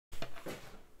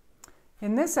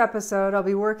In this episode, I'll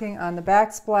be working on the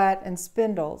back splat and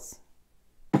spindles.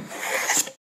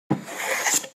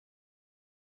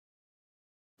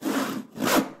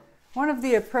 One of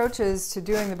the approaches to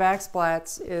doing the back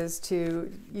splats is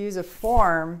to use a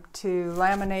form to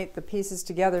laminate the pieces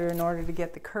together in order to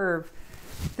get the curve.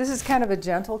 This is kind of a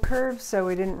gentle curve, so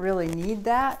we didn't really need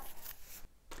that.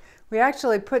 We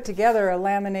actually put together a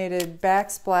laminated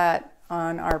back splat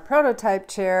on our prototype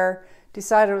chair,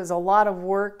 decided it was a lot of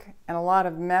work and a lot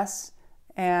of mess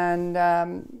and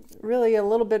really a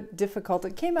little bit difficult.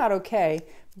 It came out okay,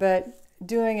 but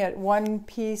doing it one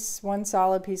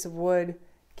solid piece of wood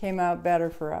came out better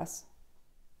for us.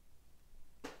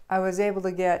 I was able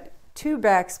to get 2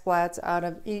 back splats out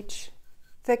of each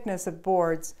thickness of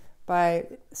boards by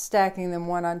stacking them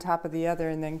one on top of the other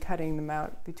and then cutting them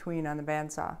out between on the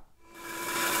bandsaw.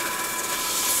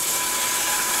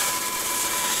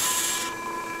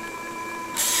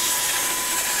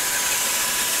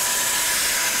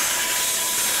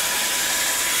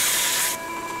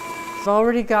 I've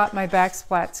already got my back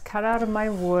splats cut out of my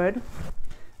wood.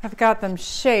 I've got them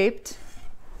shaped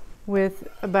with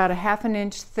about a ½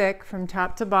 inch thick from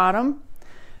top to bottom.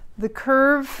 The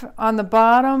curve on the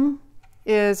bottom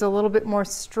is a little bit more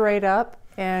straight up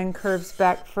and curves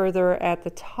back further at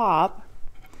the top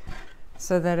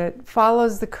so that it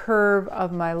follows the curve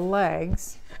of my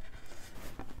legs.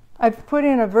 I've put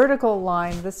in a vertical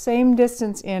line the same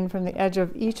distance in from the edge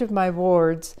of each of my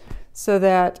boards so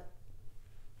that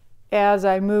as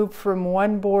I move from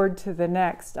one board to the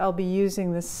next, I'll be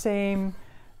using the same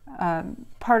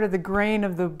part of the grain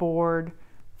of the board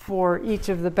for each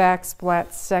of the back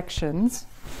splat sections.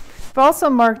 I've also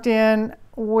marked in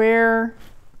where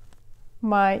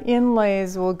my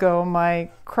inlays will go, my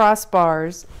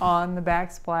crossbars on the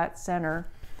back splat center.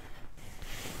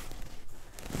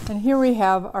 And here we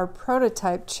have our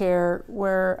prototype chair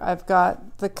where I've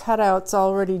got the cutouts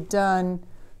already done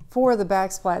for the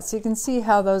back splat, so you can see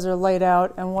how those are laid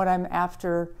out and what I'm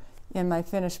after in my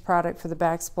finished product for the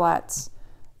back splats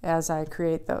as I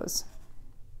create those.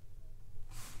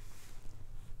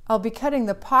 I'll be cutting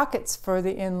the pockets for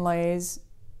the inlays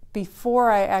before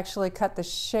I actually cut the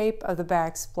shape of the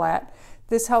back splat.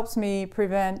 This helps me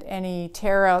prevent any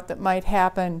tear out that might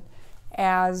happen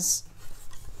as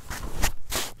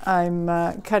I'm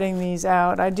cutting these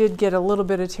out. I did get a little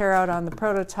bit of tear out on the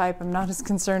prototype. I'm not as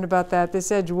concerned about that.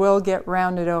 This edge will get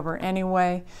rounded over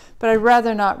anyway, but I'd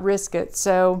rather not risk it.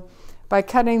 So by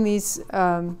cutting these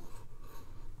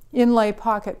inlay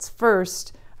pockets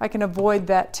first, I can avoid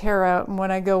that tear out, and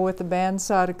when I go with the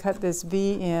bandsaw to cut this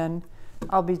V in,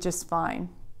 I'll be just fine.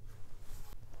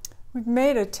 We've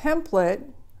made a template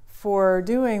for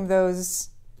doing those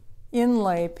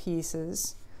inlay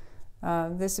pieces.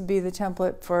 This would be the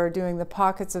template for doing the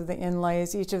pockets of the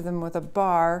inlays, each of them with a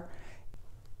bar.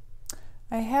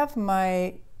 I have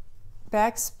my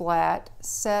back splat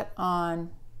set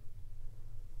on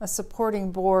a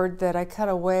supporting board that I cut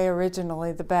away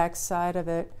originally, the back side of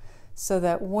it, so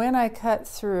that when I cut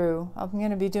through, I'm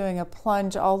going to be doing a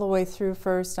plunge all the way through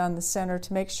first on the center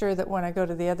to make sure that when I go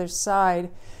to the other side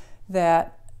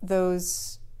that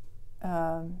those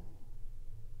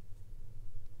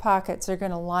pockets are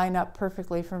going to line up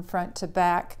perfectly from front to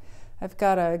back. I've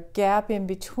got a gap in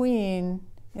between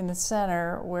in the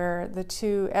center where the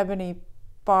 2 ebony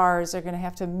bars are going to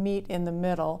have to meet in the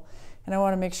middle, and I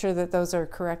want to make sure that those are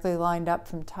correctly lined up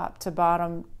from top to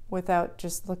bottom without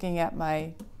just looking at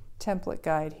my template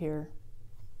guide here.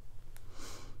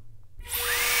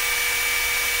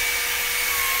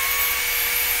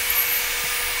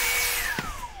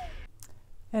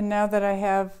 And now that I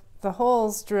have the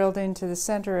holes drilled into the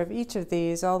center of each of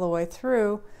these all the way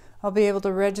through, I'll be able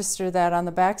to register that on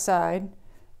the back side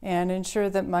and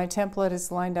ensure that my template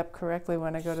is lined up correctly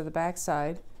when I go to the back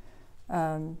side.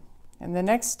 And the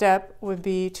next step would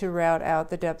be to route out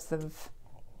the depth of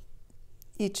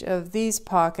each of these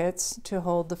pockets to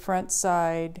hold the front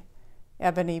side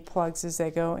ebony plugs as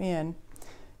they go in.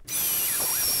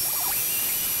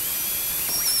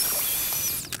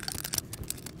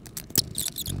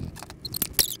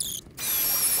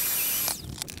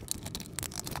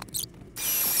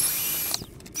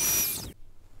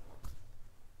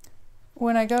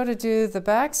 When I go to do the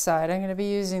back side, I'm going to be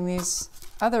using these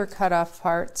other cutoff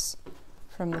parts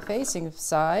from the facing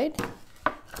side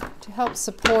to help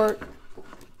support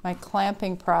my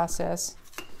clamping process.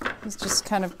 These just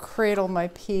kind of cradle my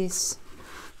piece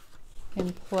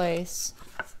in place.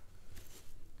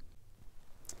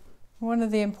 One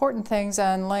of the important things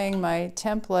on laying my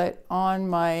template on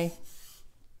my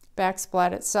back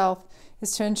splat itself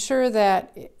is to ensure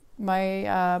that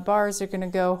my bars are going to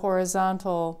go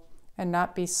horizontal and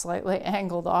not be slightly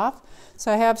angled off.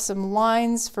 So I have some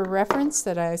lines for reference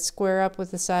that I square up with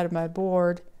the side of my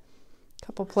board. A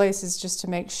couple places just to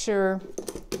make sure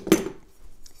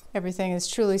everything is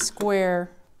truly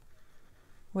square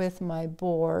with my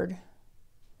board.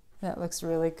 That looks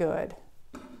really good.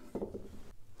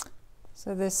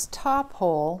 So this top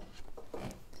hole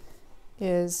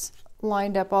is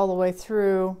lined up all the way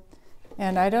through,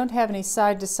 and I don't have any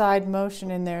side-to-side motion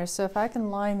in there, so if I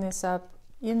can line this up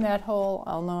in that hole,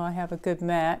 I'll know I have a good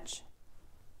match.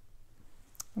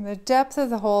 And the depth of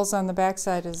the holes on the back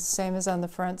side is the same as on the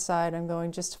front side. I'm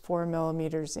going just 4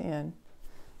 millimeters in,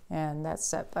 and that's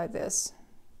set by this.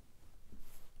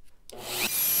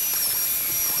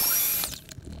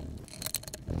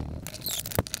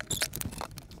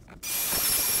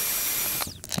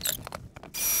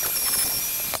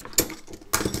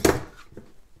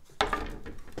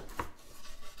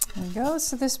 There we go.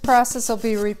 So this process will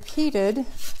be repeated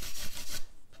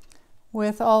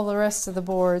with all the rest of the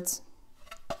boards.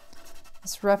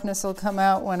 This roughness will come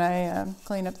out when I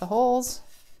clean up the holes,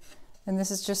 and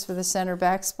this is just for the center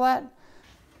back splat.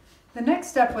 The next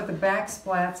step with the back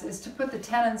splats is to put the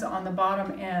tenons on the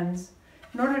bottom ends.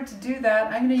 In order to do that,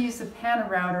 I'm going to use the panel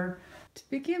router. To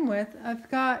begin with, I've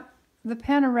got the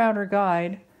panel router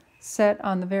guide set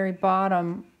on the very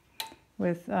bottom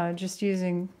with just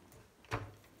using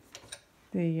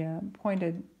the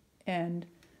pointed end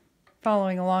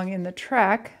following along in the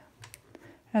track,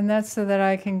 and that's so that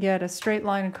I can get a straight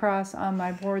line across on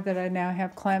my board that I now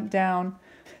have clamped down.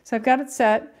 So I've got it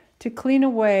set to clean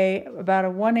away about a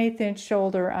 1/8 inch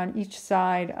shoulder on each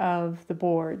side of the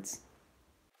boards.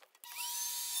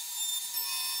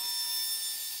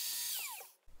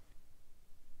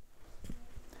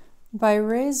 By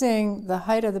raising the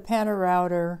height of the panel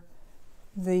router,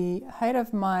 the height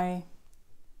of my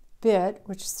bit,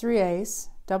 which is 3/8,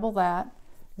 double that,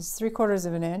 is 3/4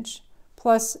 of an inch,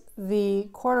 plus the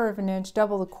 1/4 of an inch,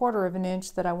 double the 1/4 of an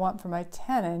inch that I want for my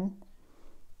tenon,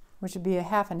 which would be a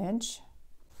 1/2 inch.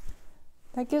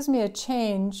 That gives me a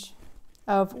change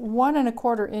of 1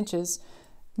 1/4 inches.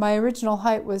 My original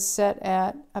height was set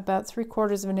at about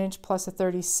 3/4 of an inch plus a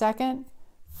 32nd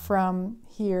from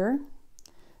here.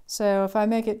 So if I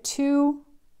make it 2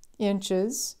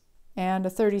 inches and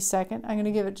a 32nd, I'm going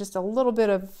to give it just a little bit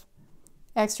of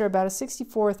extra, about a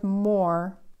 64th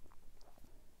more.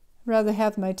 I'd rather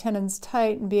have my tenons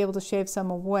tight and be able to shave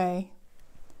some away.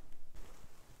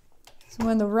 So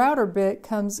when the router bit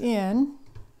comes in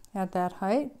at that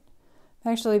height,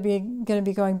 I'm actually going to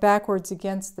be going backwards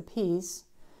against the piece.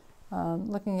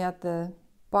 Looking at the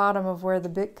bottom of where the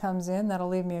bit comes in, that'll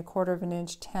leave me a 1/4 of an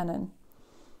inch tenon.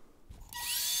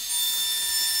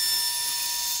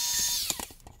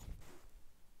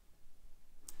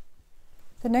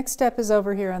 The next step is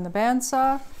over here on the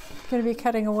bandsaw. I'm going to be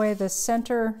cutting away the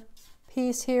center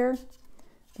piece here,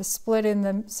 the split in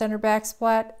the center back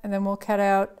splat, and then we'll cut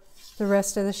out the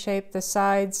rest of the shape, the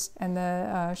sides, and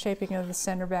the shaping of the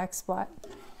center back splat.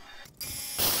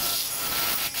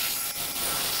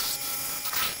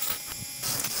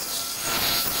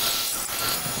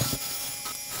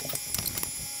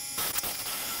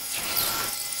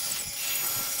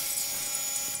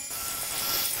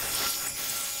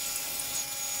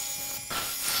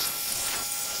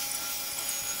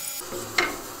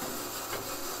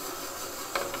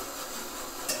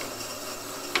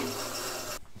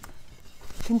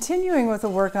 Continuing with the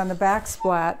work on the back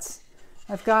splats,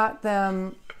 I've got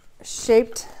them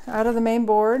shaped out of the main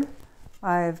board.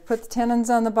 I've put the tenons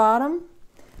on the bottom.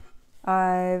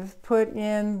 I've put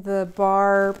in the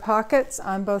bar pockets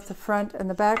on both the front and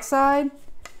the back side.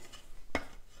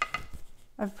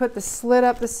 I've put the slit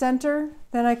up the center.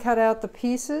 Then I cut out the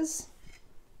pieces.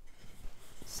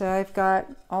 So I've got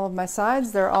all of my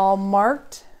sides. They're all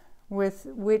marked with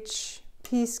which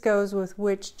piece goes with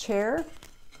which chair.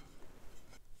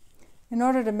 In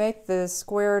order to make the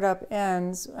squared up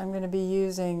ends, I'm going to be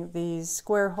using these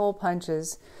square hole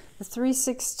punches. The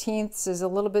 3/16 is a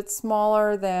little bit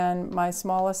smaller than my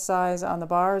smallest size on the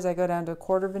bars. I go down to a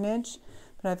 1/4 of an inch,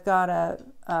 but I've got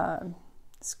a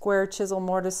square chisel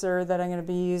mortiser that I'm going to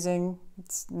be using.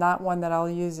 It's not one that I'll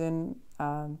use in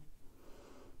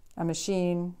a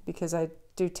machine because I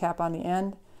do tap on the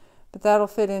end, but that'll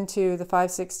fit into the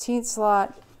 5/16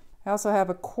 slot. I also have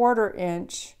a 1/4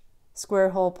 inch square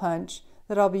hole punch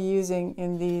that I'll be using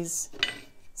in these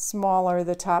smaller,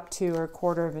 the top two are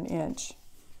 1/4 of an inch.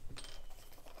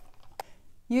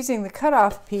 Using the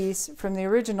cutoff piece from the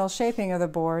original shaping of the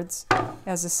boards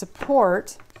as a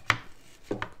support,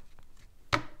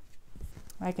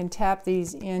 I can tap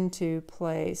these into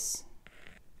place.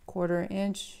 1/4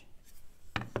 inch.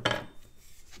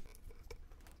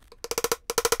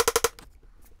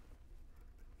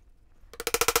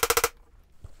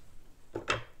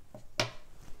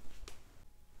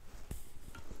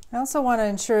 I also want to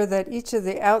ensure that each of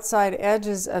the outside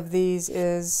edges of these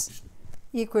is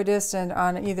equidistant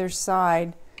on either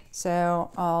side.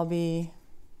 So I'll be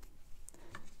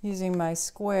using my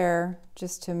square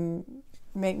just to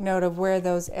make note of where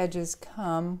those edges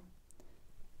come.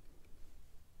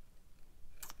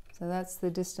 So that's the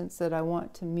distance that I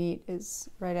want to meet, is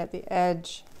right at the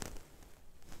edge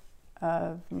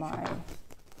of my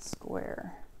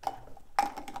square.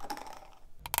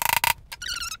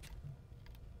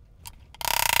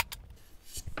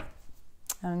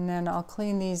 And then I'll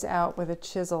clean these out with a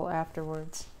chisel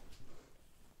afterwards.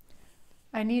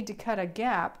 I need to cut a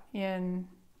gap in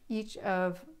each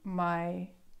of my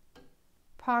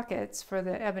pockets for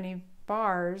the ebony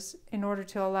bars in order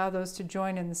to allow those to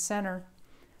join in the center.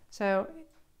 So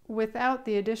without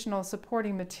the additional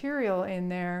supporting material in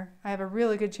there, I have a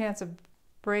really good chance of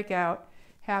breakout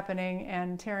happening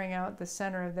and tearing out the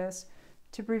center of this.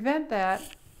 To prevent that,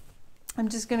 I'm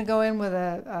just going to go in with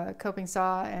a coping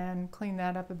saw and clean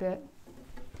that up a bit.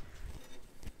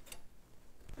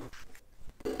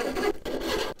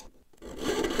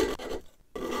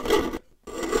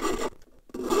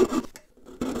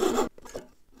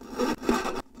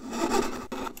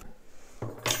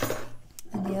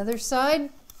 And the other side.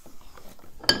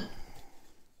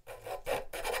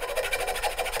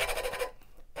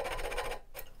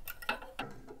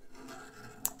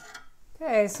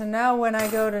 Okay, so now when I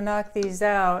go to knock these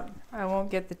out, I won't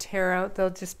get the tear out, they'll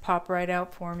just pop right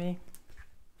out for me.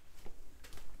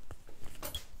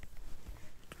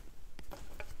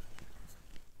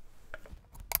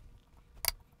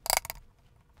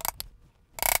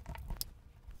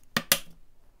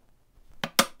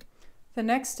 The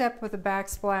next step with the back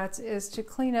splats is to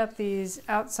clean up these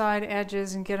outside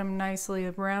edges and get them nicely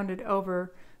rounded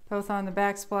over, both on the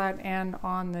back splat and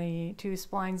on the two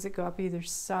splines that go up either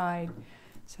side.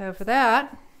 So for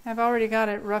that, I've already got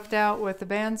it roughed out with the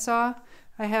bandsaw.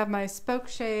 I have my spoke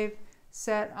shave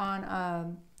set on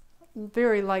a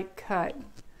very light cut.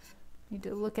 Need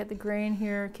to look at the grain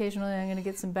here. Occasionally I'm going to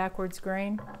get some backwards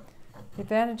grain. The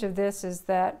advantage of this is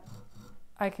that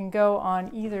I can go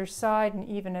on either side and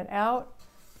even it out.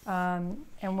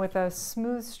 And with a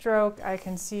smooth stroke, I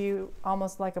can see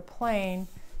almost like a plane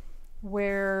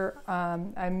where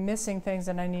I'm missing things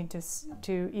and I need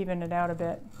to even it out a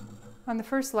bit. On the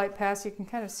first light pass, you can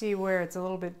kind of see where it's a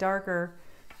little bit darker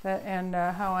and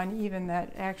how uneven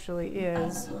that actually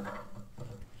is. A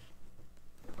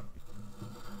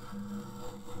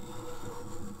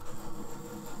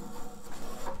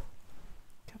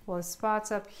couple of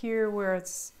spots up here where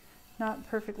it's not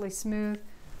perfectly smooth.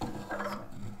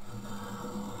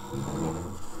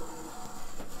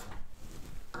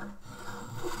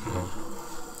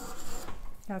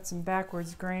 Got some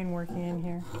backwards grain working in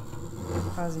here,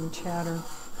 causing chatter.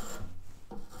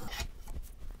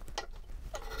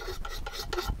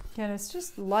 Again, it's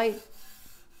just light,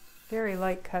 very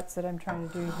light cuts that I'm trying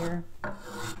to do here.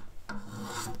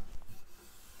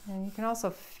 And you can also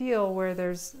feel where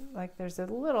there's a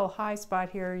little high spot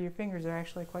here. Your fingers are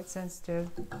actually quite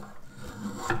sensitive.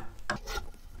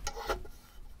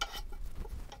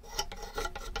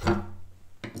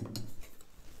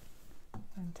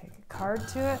 Hard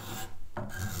to it.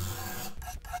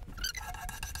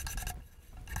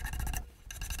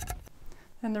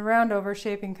 And the round over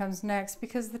shaping comes next,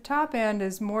 because the top end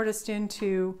is mortised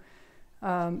into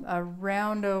a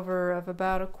round over of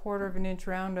about 1/4 of an inch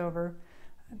round over.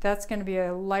 That's going to be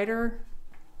a lighter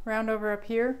round over up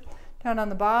here. Down on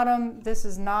the bottom, this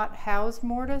is not housed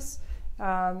mortise.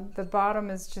 The bottom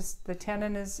is just, the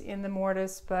tenon is in the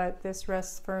mortise, but this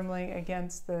rests firmly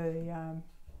against the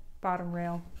bottom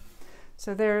rail.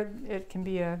 So there it can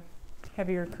be a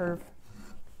heavier curve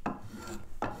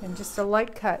and just a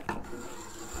light cut.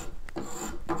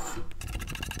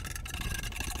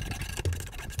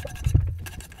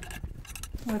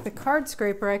 With the card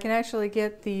scraper, I can actually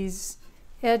get these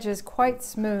edges quite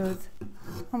smooth,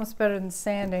 almost better than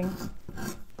sanding.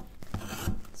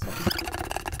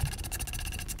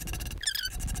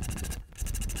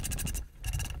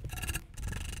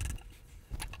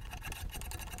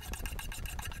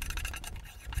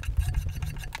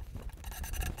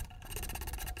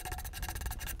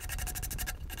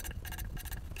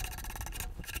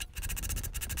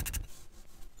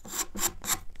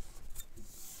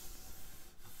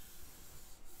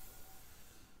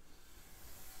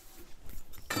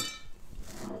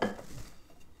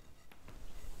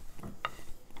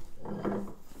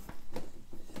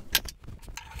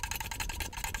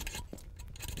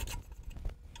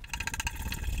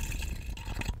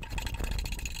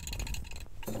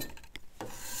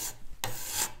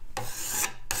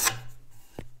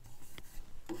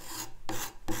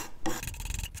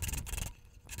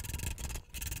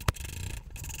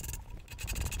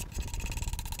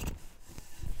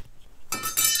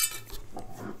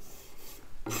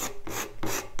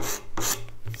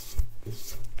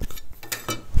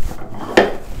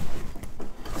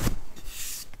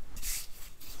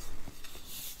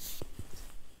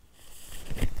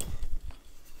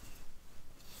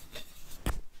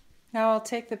 Now I'll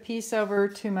take the piece over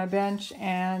to my bench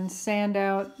and sand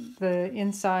out the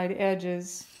inside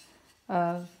edges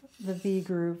of the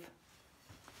V-groove.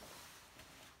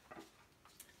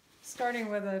 Starting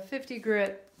with a 50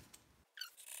 grit.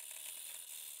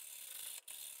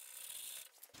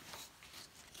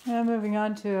 Now moving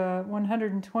on to a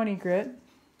 120 grit.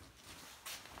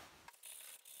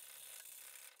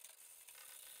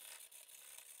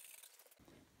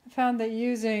 I found that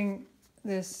using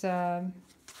this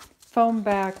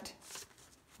foam-backed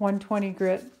 120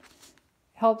 grit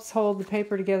helps hold the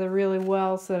paper together really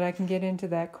well so that I can get into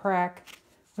that crack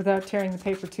without tearing the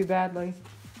paper too badly.